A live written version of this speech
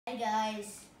Hi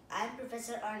guys, I'm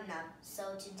Professor Arnob.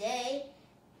 So today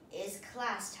is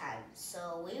class time.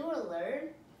 So we will learn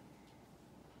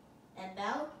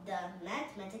about the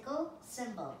mathematical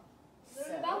symbol.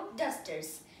 Learn about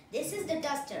dusters. This is the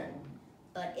duster,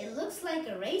 but it looks like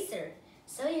a eraser.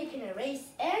 So you can erase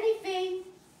anything.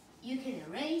 You can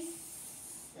erase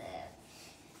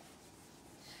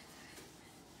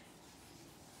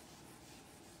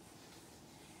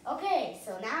Okay,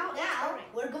 so now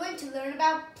we're going to learn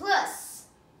about plus.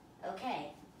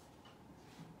 Okay.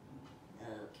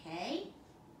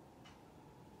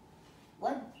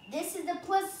 This is the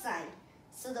plus sign.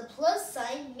 So the plus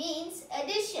sign means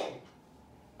addition.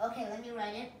 Okay, let me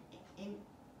write it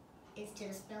instead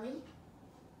of spelling.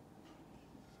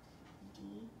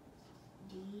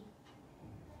 D.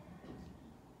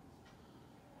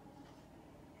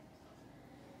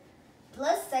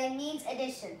 Plus sign means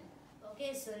addition.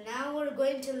 Okay, so now we're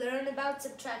going to learn about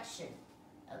subtraction.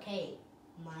 Okay,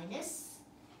 minus,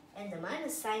 and the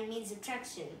minus sign means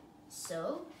subtraction.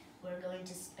 So we're going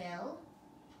to spell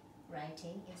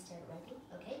writing instead of writing,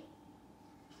 okay?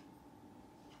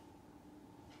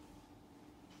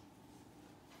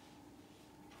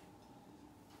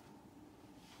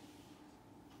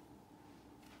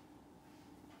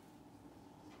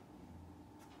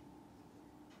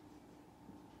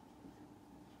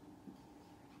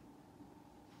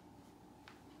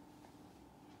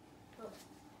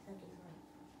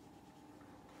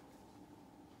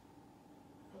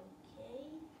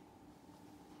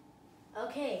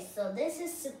 Okay, so this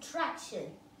is subtraction.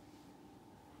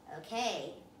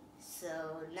 Okay,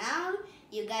 so now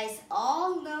you guys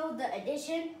all know the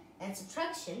addition and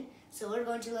subtraction, so we're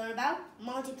going to learn about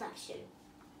multiplication.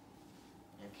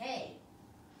 Okay,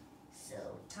 so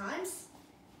times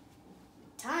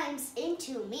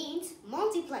into means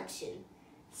multiplication.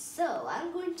 So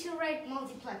I'm going to write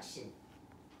multiplication.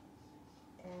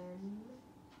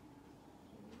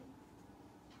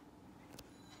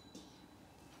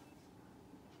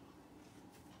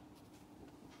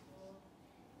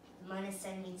 Minus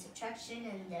sign means subtraction,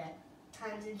 and the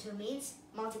times into means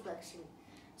multiplication.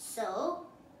 So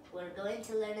we're going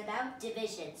to learn about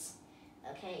divisions.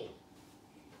 Okay.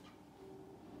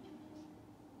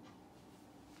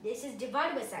 This is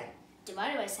divided by sign.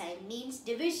 Divided by sign means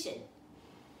division.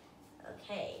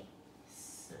 Okay.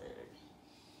 So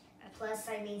a plus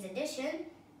sign means addition.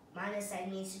 Minus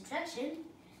sign means subtraction.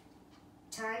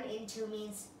 Time into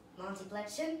means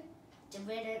multiplication.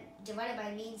 Divided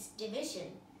by means division.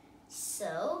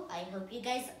 So, I hope you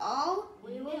guys all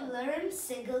will learn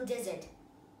single digit.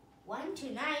 1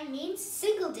 to 9 means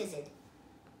single digit.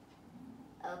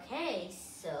 Okay,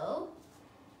 so...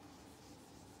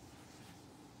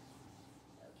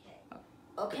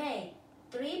 Okay,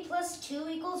 3 plus 2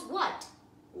 equals what?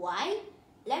 Why?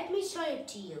 Let me show it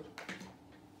to you.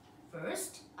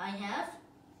 First, I have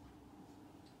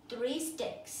 3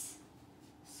 sticks.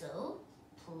 So,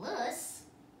 plus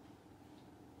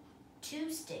 2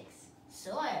 sticks.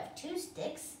 So I have 2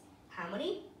 sticks. How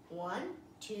many? 1,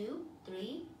 2,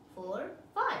 3, 4,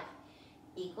 5.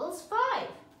 Equals 5.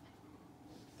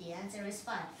 The answer is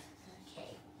 5.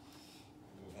 Okay.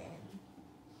 And then,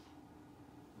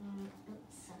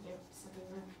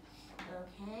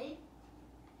 okay.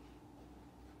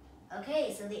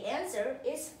 Okay, so the answer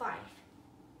is 5.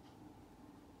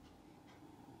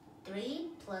 3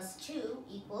 plus 2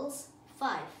 equals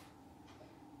 5.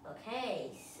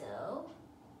 Okay, so...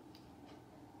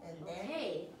 And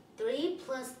then, 3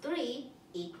 plus 3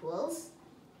 equals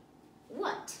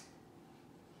what?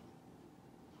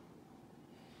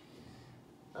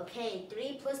 Okay,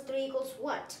 3 plus 3 equals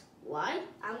what? Why?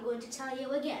 I'm going to tell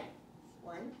you again.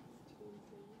 1, 2, 3,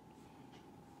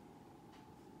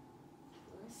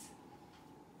 plus.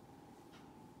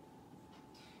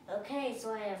 Okay,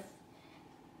 so I have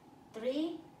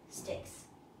 3 sticks.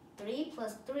 3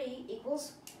 plus 3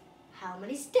 equals how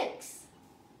many sticks?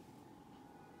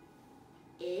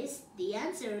 The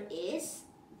answer is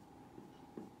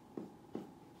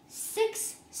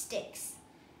 6 sticks.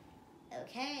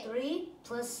 Okay. 3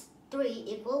 plus 3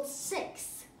 equals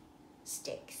 6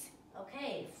 sticks.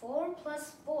 Okay, 4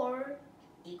 plus 4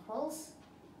 equals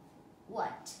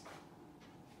what?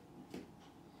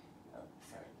 Oh,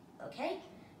 sorry. Okay,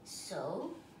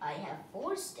 so I have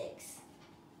 4 sticks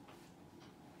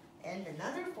and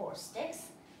another 4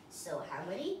 sticks. So how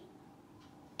many?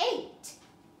 8.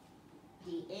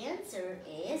 The answer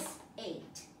is 8.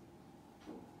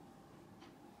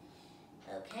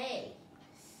 Okay,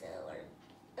 so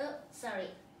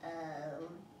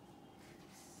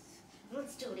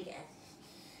let's do it again.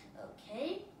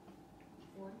 Okay.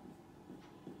 1.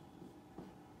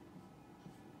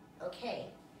 Okay,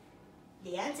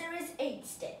 The answer is 8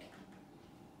 stick.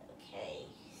 Okay,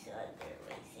 so I'm going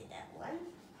to erase that one.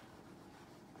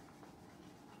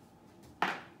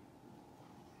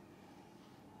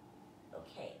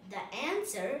 Okay, the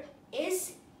answer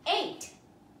is 8.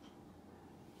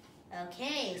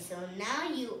 Okay, so now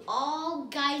you all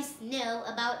guys know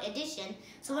about addition.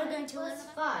 So we're going to learn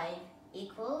 5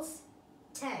 equals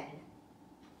 10.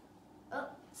 Oh,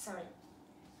 sorry.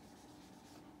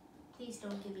 Please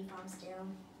don't give me thumbs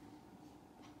down.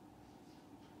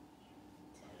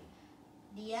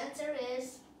 10. The answer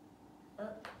is,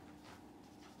 better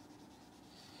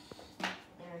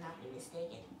not be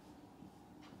mistaken.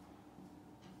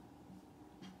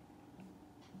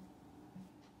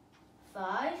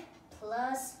 5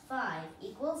 plus 5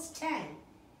 equals 10.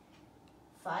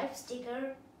 5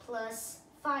 sticker plus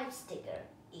 5 sticker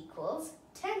equals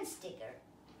 10 sticker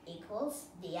equals,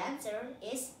 the answer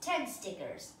is 10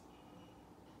 stickers.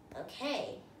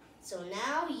 Okay, so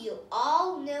now you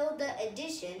all know the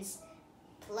additions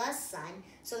plus sign.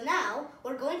 So now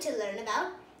we're going to learn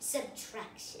about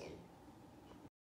subtraction.